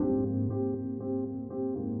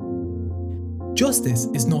Justice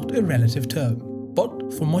is not a relative term,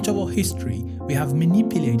 but for much of our history, we have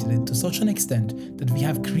manipulated it to such an extent that we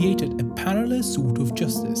have created a parallel sort of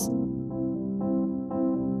justice.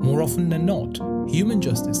 More often than not, human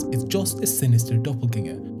justice is just a sinister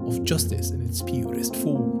doppelganger of justice in its purest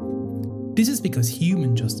form. This is because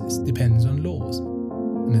human justice depends on laws,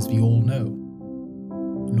 and as we all know,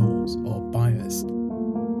 laws are biased.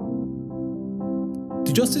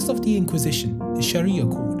 The justice of the Inquisition, the Sharia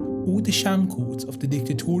code, or the sham courts of the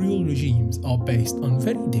dictatorial regimes are based on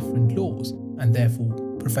very different laws and therefore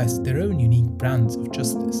profess their own unique brands of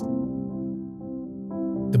justice.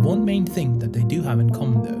 The one main thing that they do have in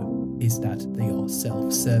common though is that they are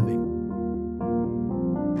self-serving.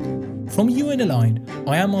 From UN Aligned,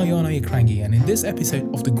 I am Ayana Ikrangi, and in this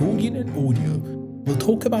episode of The Guardian in Audio, we'll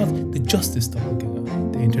talk about the Justice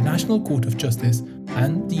Doppelganger, the International Court of Justice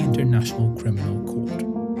and the International Criminal Court.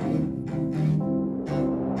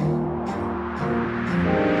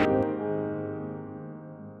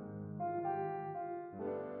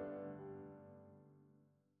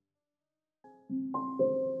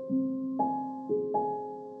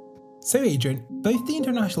 So Adrian, both the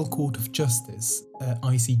International Court of Justice,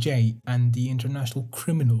 ICJ, and the International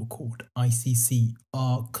Criminal Court, ICC,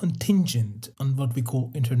 are contingent on what we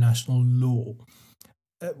call international law.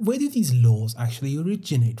 Where do these laws actually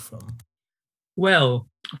originate from? Well,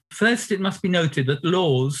 first it must be noted that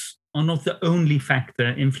laws are not the only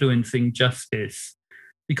factor influencing justice,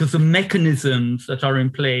 because the mechanisms that are in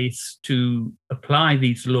place to apply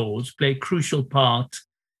these laws play a crucial part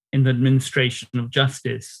in the administration of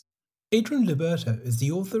justice. Adrian Liberto is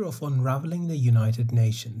the author of Unraveling the United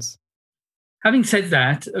Nations. Having said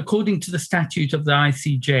that, according to the statute of the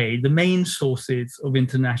ICJ, the main sources of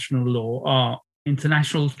international law are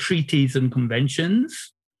international treaties and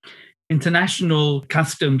conventions, international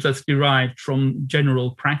customs as derived from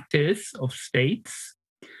general practice of states,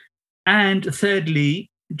 and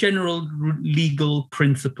thirdly, general legal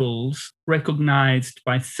principles recognized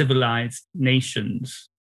by civilized nations.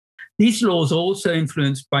 These laws are also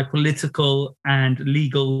influenced by political and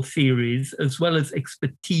legal theories, as well as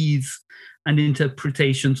expertise and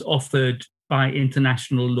interpretations offered by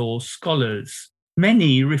international law scholars.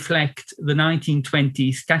 Many reflect the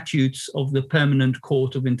 1920 statutes of the Permanent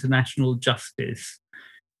Court of International Justice,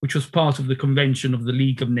 which was part of the Convention of the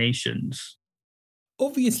League of Nations.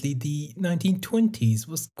 Obviously, the 1920s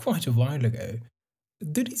was quite a while ago.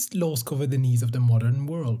 Do these laws cover the needs of the modern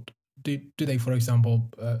world? Do they, for example,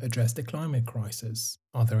 address the climate crisis?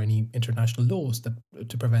 Are there any international laws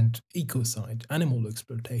to prevent ecocide, animal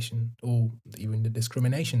exploitation, or even the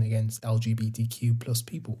discrimination against LGBTQ plus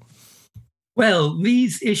people? Well,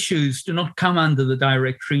 these issues do not come under the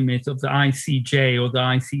direct remit of the ICJ or the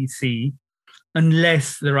ICC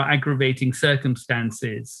unless there are aggravating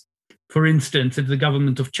circumstances. For instance, if the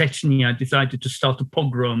government of Chechnya decided to start a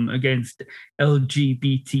pogrom against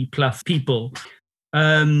LGBT plus people.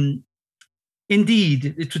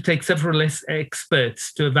 Indeed, it would take several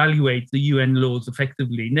experts to evaluate the UN laws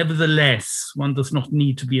effectively. Nevertheless, one does not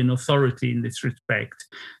need to be an authority in this respect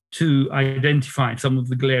to identify some of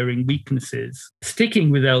the glaring weaknesses.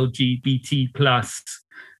 Sticking with LGBT plus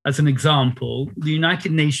as an example, the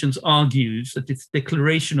United Nations argues that its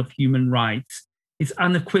Declaration of Human Rights is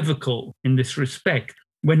unequivocal in this respect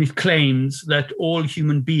when it claims that all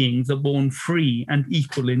human beings are born free and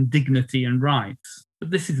equal in dignity and rights.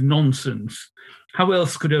 But this is nonsense. How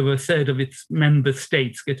else could over a third of its member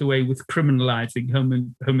states get away with criminalizing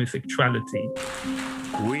homosexuality?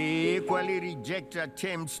 We equally reject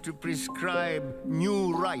attempts to prescribe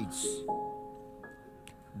new rights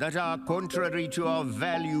that are contrary to our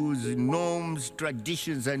values, norms,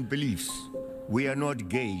 traditions, and beliefs. We are not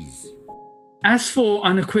gays. As for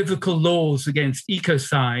unequivocal laws against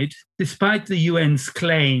ecocide, despite the UN's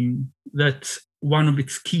claim that one of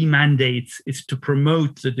its key mandates is to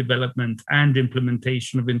promote the development and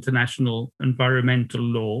implementation of international environmental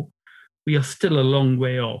law, we are still a long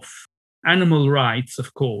way off. Animal rights,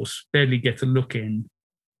 of course, barely get a look in.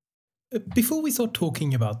 Before we start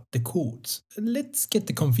talking about the courts, let's get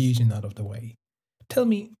the confusion out of the way. Tell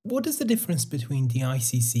me, what is the difference between the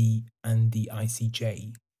ICC and the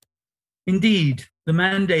ICJ? Indeed, the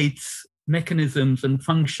mandates, mechanisms, and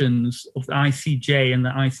functions of the ICJ and the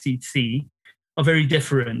ICC are very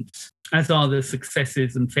different, as are their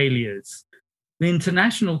successes and failures. The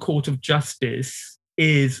International Court of Justice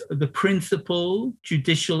is the principal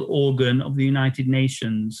judicial organ of the United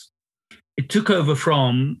Nations. It took over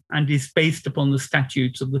from and is based upon the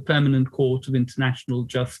statutes of the Permanent Court of International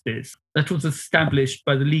Justice that was established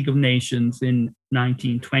by the League of Nations in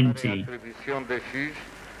 1920.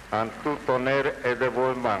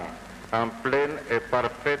 en pleine et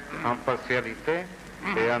parfaite impartialité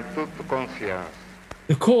et en toute conscience.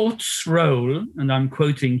 The court's role, and I'm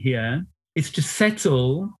quoting here, is to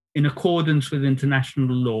settle, in accordance with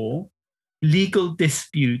international law, legal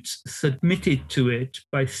disputes submitted to it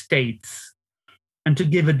by states, and to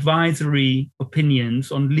give advisory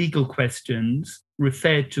opinions on legal questions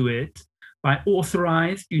referred to it by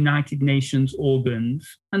authorized United Nations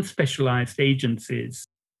organs and specialized agencies.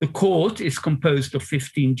 The court is composed of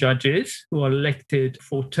 15 judges who are elected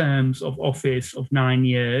for terms of office of 9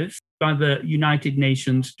 years by the United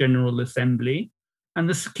Nations General Assembly and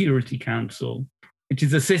the Security Council. It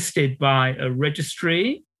is assisted by a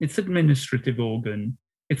registry, its administrative organ.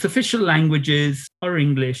 Its official languages are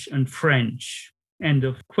English and French. End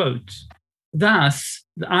of quote. Thus,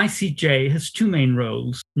 the ICJ has two main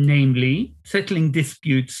roles, namely settling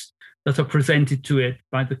disputes that are presented to it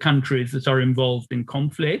by the countries that are involved in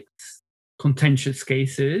conflicts, contentious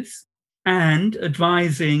cases, and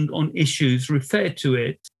advising on issues referred to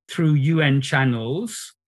it through UN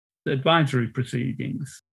channels, the advisory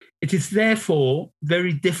proceedings. It is therefore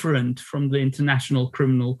very different from the International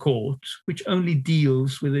Criminal Court, which only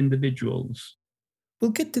deals with individuals. We'll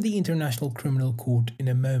get to the International Criminal Court in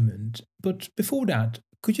a moment, but before that,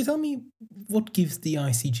 could you tell me what gives the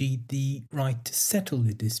ICJ the right to settle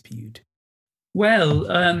the dispute? Well,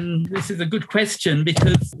 this is a good question,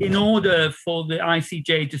 because in order for the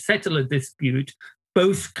ICJ to settle a dispute,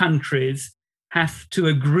 both countries have to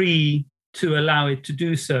agree to allow it to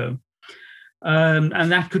do so.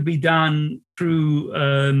 And that could be done through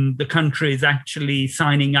the countries actually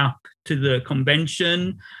signing up to the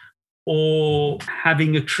convention, or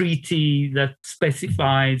having a treaty that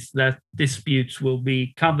specifies that disputes will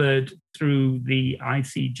be covered through the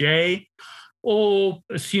ICJ, or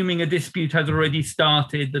assuming a dispute has already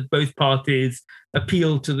started, that both parties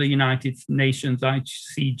appeal to the United Nations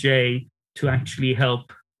ICJ to actually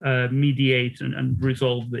help mediate and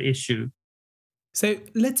resolve the issue. So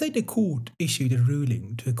let's say the court issued a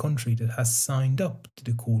ruling to a country that has signed up to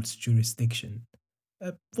the court's jurisdiction.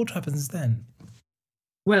 What happens then?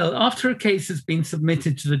 Well, after a case has been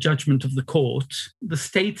submitted to the judgment of the court, the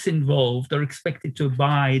states involved are expected to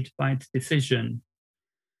abide by its decision.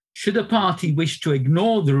 Should a party wish to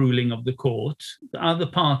ignore the ruling of the court, the other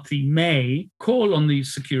party may call on the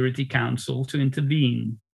Security Council to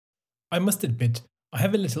intervene. I must admit, I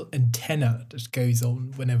have a little antenna that goes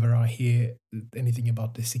on whenever I hear anything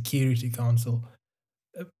about the Security Council.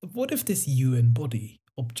 What if this UN body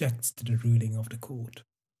objects to the ruling of the court?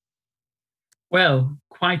 Well,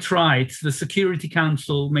 quite right. The Security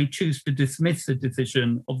Council may choose to dismiss the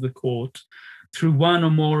decision of the court through one or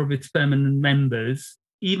more of its permanent members,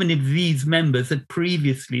 even if these members had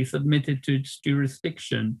previously submitted to its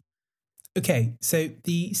jurisdiction. Okay, so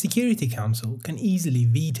the Security Council can easily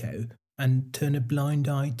veto and turn a blind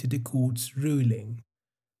eye to the court's ruling.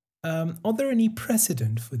 Are there any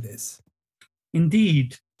precedent for this?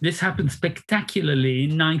 Indeed, this happened spectacularly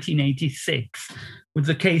in 1986 with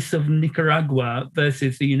the case of Nicaragua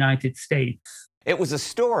versus the United States. It was a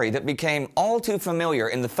story that became all too familiar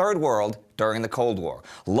in the Third World during the Cold War.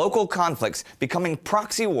 Local conflicts becoming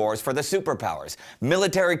proxy wars for the superpowers.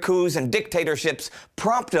 Military coups and dictatorships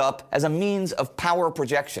propped up as a means of power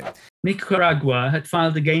projection. Nicaragua had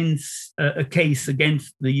filed a case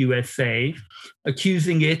against the USA,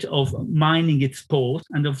 accusing it of mining its port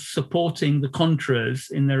and of supporting the Contras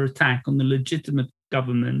in their attack on the legitimate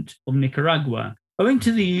government of Nicaragua. Owing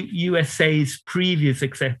to the USA's previous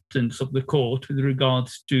acceptance of the court with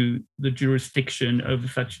regards to the jurisdiction over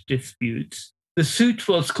such disputes, the suit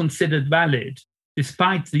was considered valid,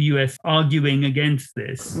 despite the US arguing against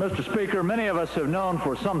this. Mr. Speaker, many of us have known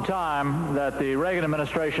for some time that the Reagan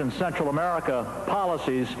administration's Central America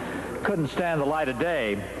policies couldn't stand the light of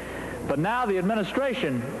day. But now the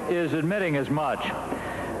administration is admitting as much.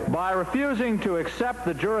 By refusing to accept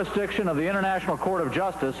the jurisdiction of the International Court of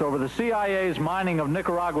Justice over the CIA's mining of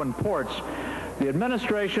Nicaraguan ports, the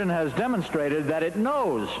administration has demonstrated that it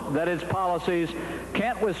knows that its policies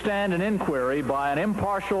can't withstand an inquiry by an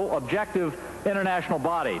impartial, objective international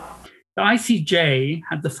body. The ICJ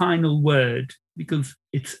had the final word because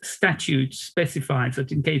its statute specifies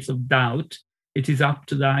that in case of doubt, it is up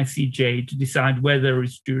to the ICJ to decide whether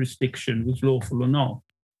its jurisdiction was lawful or not.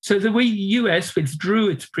 So the US withdrew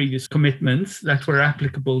its previous commitments that were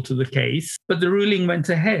applicable to the case, but the ruling went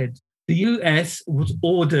ahead. The US was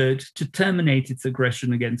ordered to terminate its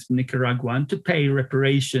aggression against Nicaragua and to pay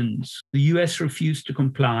reparations. The US refused to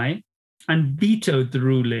comply and vetoed the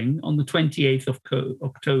ruling on the 28th of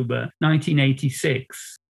October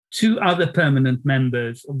 1986. Two other permanent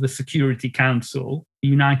members of the Security Council, the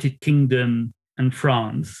United Kingdom and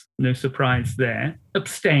France, no surprise there,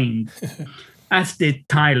 abstained, as did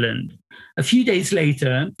Thailand. A few days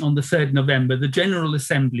later, on the 3rd November, the General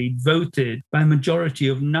Assembly voted by a majority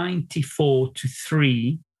of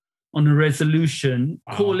 94-3 on a resolution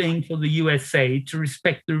calling for the USA to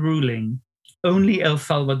respect the ruling. Only El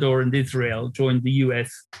Salvador and Israel joined the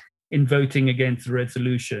US in voting against the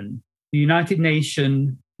resolution. The United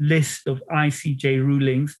Nations list of ICJ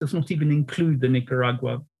rulings does not even include the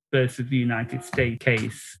Nicaragua versus the United States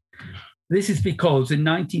case. This is because in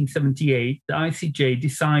 1978, the ICJ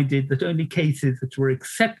decided that only cases that were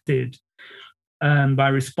accepted by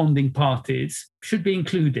responding parties should be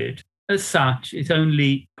included. As such, it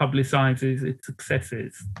only publicizes its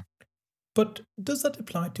successes. But does that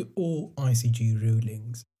apply to all ICJ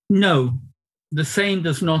rulings? No, the same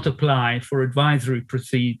does not apply for advisory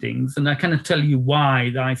proceedings. And I cannot tell you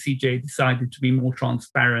why the ICJ decided to be more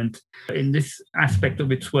transparent in this aspect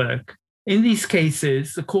of its work. In these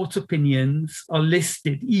cases, the court's opinions are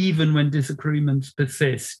listed even when disagreements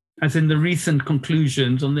persist, as in the recent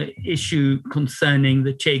conclusions on the issue concerning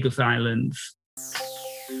the Chagos Islands.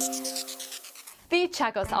 The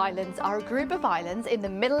Chagos Islands are a group of islands in the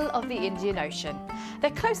middle of the Indian Ocean.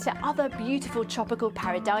 They're close to other beautiful tropical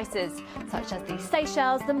paradises, such as the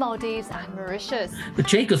Seychelles, the Maldives and Mauritius. The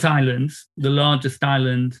Chagos Islands, the largest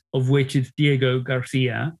island of which is Diego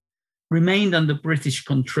Garcia, remained under British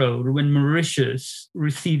control when Mauritius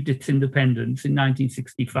received its independence in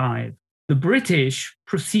 1965. The British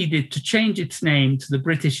proceeded to change its name to the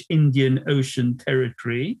British Indian Ocean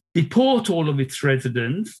Territory, deport all of its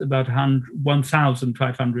residents, about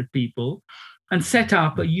 1,500 people, and set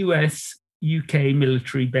up a US-UK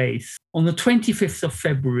military base. On the 25th of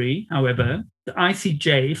February, however, the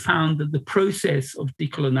ICJ found that the process of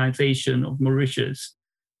decolonization of Mauritius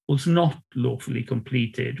was not lawfully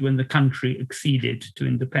completed when the country acceded to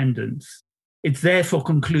independence. It's therefore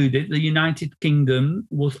concluded the United Kingdom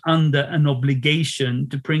was under an obligation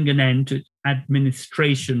to bring an end to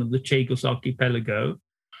administration of the Chagos archipelago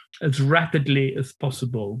as rapidly as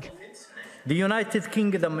possible. The United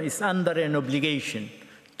Kingdom is under an obligation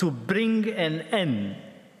to bring an end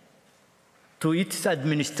to its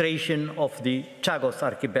administration of the Chagos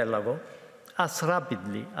archipelago as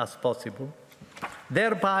rapidly as possible,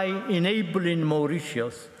 thereby enabling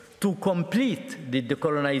Mauritius to complete the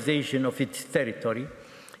decolonization of its territory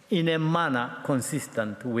in a manner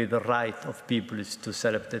consistent with the right of peoples to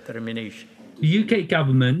self-determination. The UK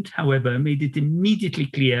government, however, made it immediately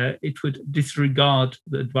clear it would disregard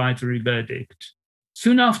the advisory verdict.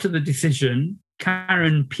 Soon after the decision,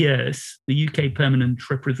 Karen Pierce, the UK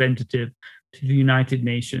permanent representative to the United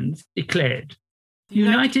Nations, declared, "The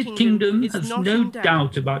United Kingdom has no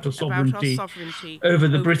doubt about our sovereignty over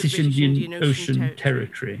the British Indian Ocean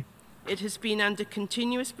Territory. It has been under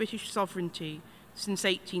continuous British sovereignty since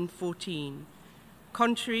 1814.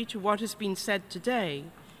 Contrary to what has been said today,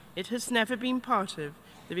 it has never been part of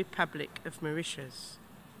the Republic of Mauritius."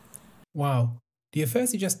 Wow, the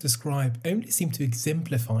affairs you just described only seem to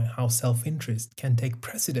exemplify how self-interest can take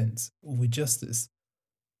precedence over justice.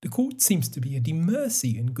 The court seems to be at the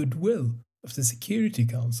mercy and goodwill of the Security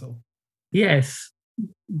Council. Yes,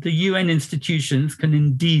 the UN institutions can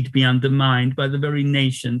indeed be undermined by the very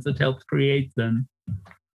nations that helped create them.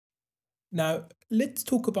 Now, let's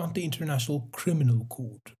talk about the International Criminal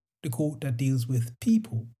Court, the court that deals with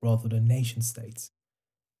people rather than nation states.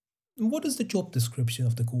 What does the job description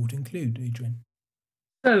of the court include, Adrian?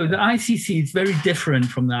 So the ICC is very different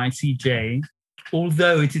from the ICJ,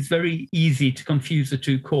 although it is very easy to confuse the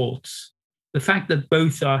two courts. The fact that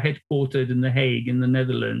both are headquartered in The Hague in the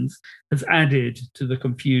Netherlands has added to the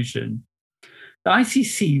confusion. The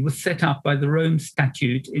ICC was set up by the Rome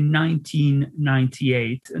Statute in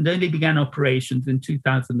 1998 and only began operations in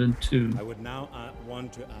 2002. I would now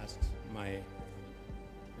want to ask my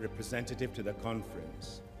representative to the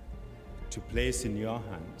conference to place in your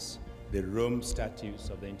hands the Rome Statutes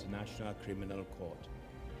of the International Criminal Court.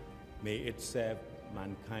 May it serve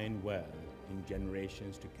mankind well in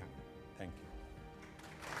generations to come. Thank you.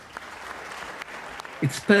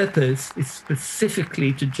 Its purpose is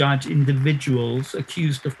specifically to judge individuals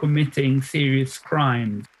accused of committing serious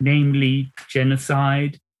crimes, namely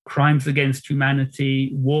genocide, crimes against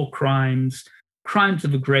humanity, war crimes, crimes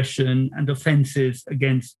of aggression, and offences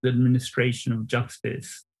against the administration of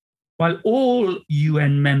justice. While all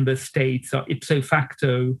UN member states are ipso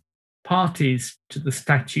facto parties to the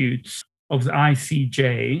statutes of the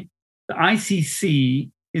ICJ, the ICC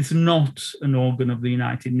is not an organ of the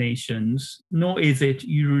United Nations, nor is it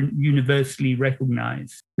universally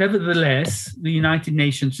recognized. Nevertheless, the United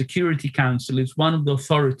Nations Security Council is one of the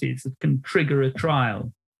authorities that can trigger a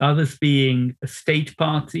trial. others being a state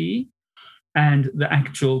party and the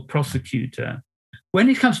actual prosecutor. When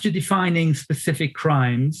it comes to defining specific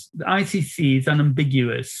crimes, the ICC is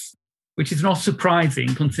unambiguous, which is not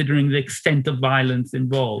surprising considering the extent of violence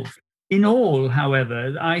involved. In all,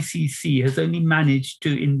 however, the ICC has only managed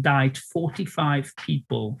to indict 45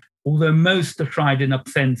 people, although most are tried in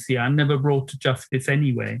absentia and never brought to justice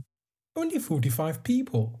anyway. Only 45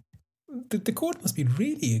 people? The court must be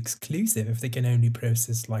really exclusive if they can only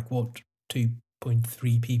process,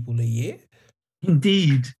 2.3 people a year?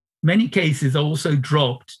 Indeed, many cases are also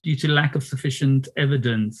dropped due to lack of sufficient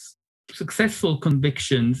evidence. Successful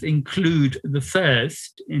convictions include the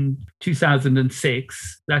first in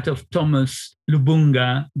 2006, that of Thomas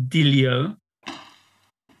Lubunga Dilio.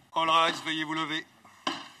 All rise, veuillez vous lever.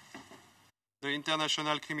 The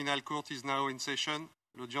International Criminal Court is now in session.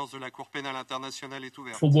 L'audience de la Cour pénale internationale est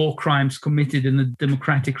ouverte. For war crimes committed in the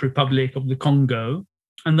Democratic Republic of the Congo.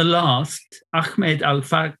 And the last, Ahmed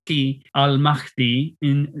Al-Faki Al-Mahdi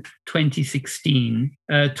in 2016,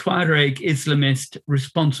 a Tuareg Islamist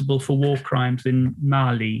responsible for war crimes in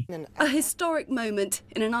Mali. A historic moment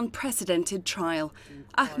in an unprecedented trial.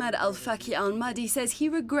 Ahmed Al-Faki Al-Mahdi says he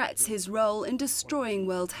regrets his role in destroying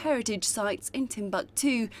World Heritage sites in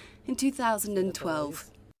Timbuktu in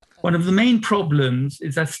 2012. One of the main problems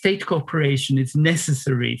is that state cooperation is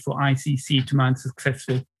necessary for ICC to mount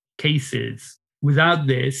successful cases. Without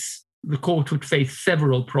this, the court would face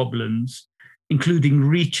several problems, including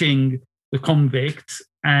reaching the convicts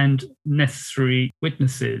and necessary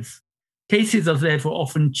witnesses. Cases are therefore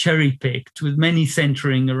often cherry-picked, with many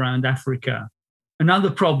centering around Africa. Another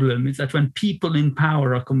problem is that when people in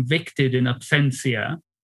power are convicted in absentia,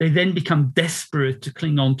 they then become desperate to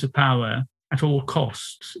cling on to power at all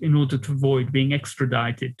costs in order to avoid being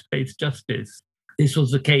extradited to face justice. This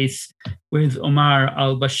was the case with Omar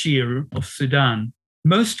al-Bashir of Sudan.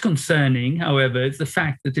 Most concerning, however, is the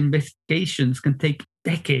fact that investigations can take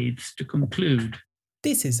decades to conclude.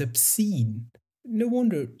 This is obscene. No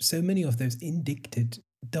wonder so many of those indicted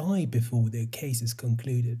die before their case is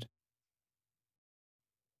concluded.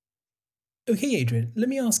 Okay, Adrian, let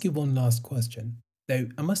me ask you one last question, though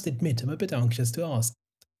I must admit I'm a bit anxious to ask.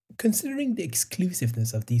 Considering the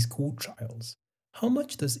exclusiveness of these court trials, how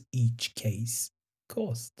much does each case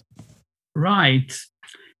cost? Right.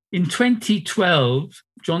 In 2012,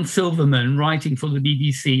 John Silverman, writing for the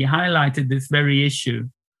BBC, highlighted this very issue.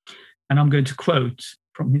 And I'm going to quote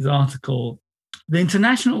from his article. The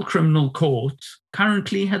International Criminal Court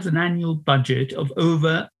currently has an annual budget of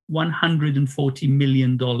over $140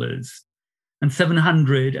 million and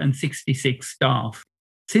 766 staff.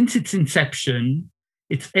 Since its inception,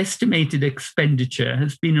 its estimated expenditure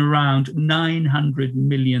has been around $900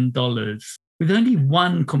 million, with only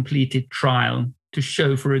one completed trial to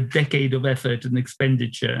show for a decade of effort and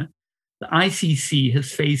expenditure. The ICC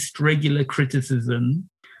has faced regular criticism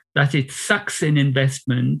that it sucks in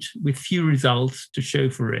investment with few results to show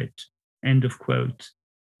for it. End of quote.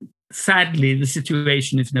 Sadly, the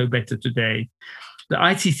situation is no better today. The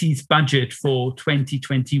ICC's budget for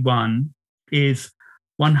 2021 is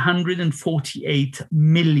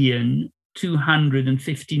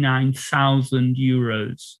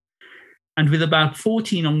 €148,259,000. And with about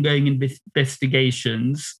 14 ongoing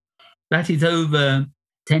investigations, that is over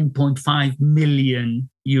 €10.5 million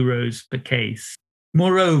per case.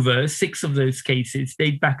 Moreover, 6 of those cases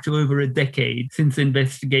date back to over a decade since the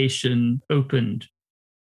investigation opened.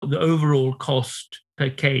 The overall cost per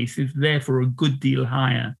case is therefore a good deal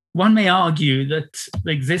higher. One may argue that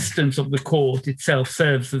the existence of the court itself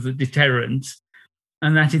serves as a deterrent,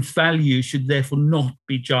 and that its value should therefore not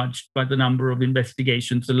be judged by the number of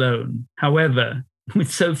investigations alone. However,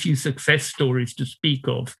 with so few success stories to speak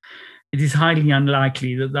of, it is highly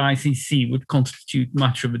unlikely that the ICC would constitute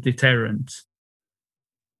much of a deterrent.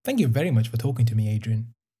 Thank you very much for talking to me,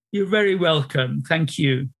 Adrian. You're very welcome. Thank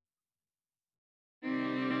you.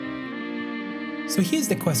 So here's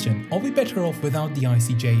the question. Are we better off without the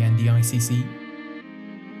ICJ and the ICC?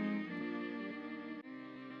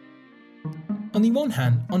 On the one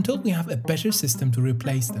hand, until we have a better system to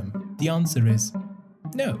replace them, the answer is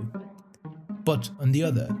no. But on the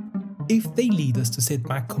other, if they lead us to sit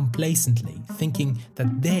back complacently, thinking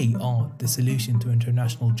that they are the solution to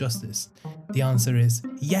international justice, the answer is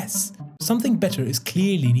yes. Something better is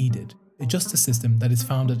clearly needed. A justice system that is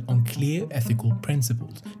founded on clear ethical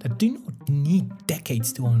principles that do not need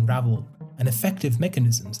decades to unravel, and effective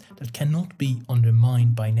mechanisms that cannot be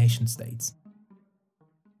undermined by nation states.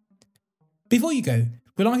 Before you go,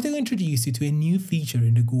 we'd like to introduce you to a new feature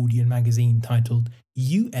in The Guardian magazine titled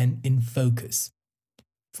UN in Focus.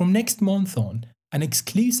 From next month on, An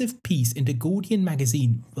exclusive piece in the Guardian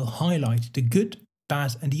magazine will highlight the good,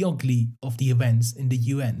 bad and the ugly of the events in the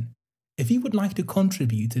UN. If you would like to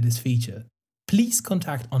contribute to this feature, please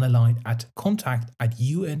contact Unalign at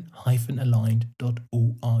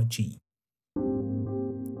contact@un-aligned.org.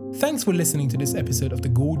 Thanks for listening to this episode of The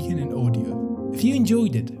Guardian in audio. If you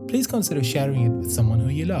enjoyed it, please consider sharing it with someone who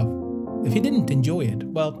you love. If you didn't enjoy it,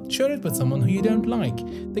 well, share it with someone who you don't like.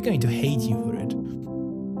 They're going to hate you for it.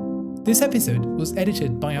 This episode was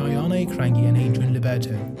edited by Ayana Ikrangi and Adrian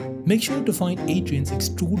Liberto. Make sure to find Adrian's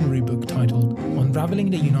extraordinary book titled Unraveling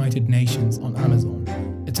the United Nations on Amazon.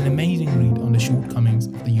 It's an amazing read on the shortcomings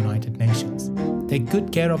of the United Nations. Take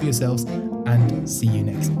good care of yourselves and see you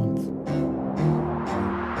next month.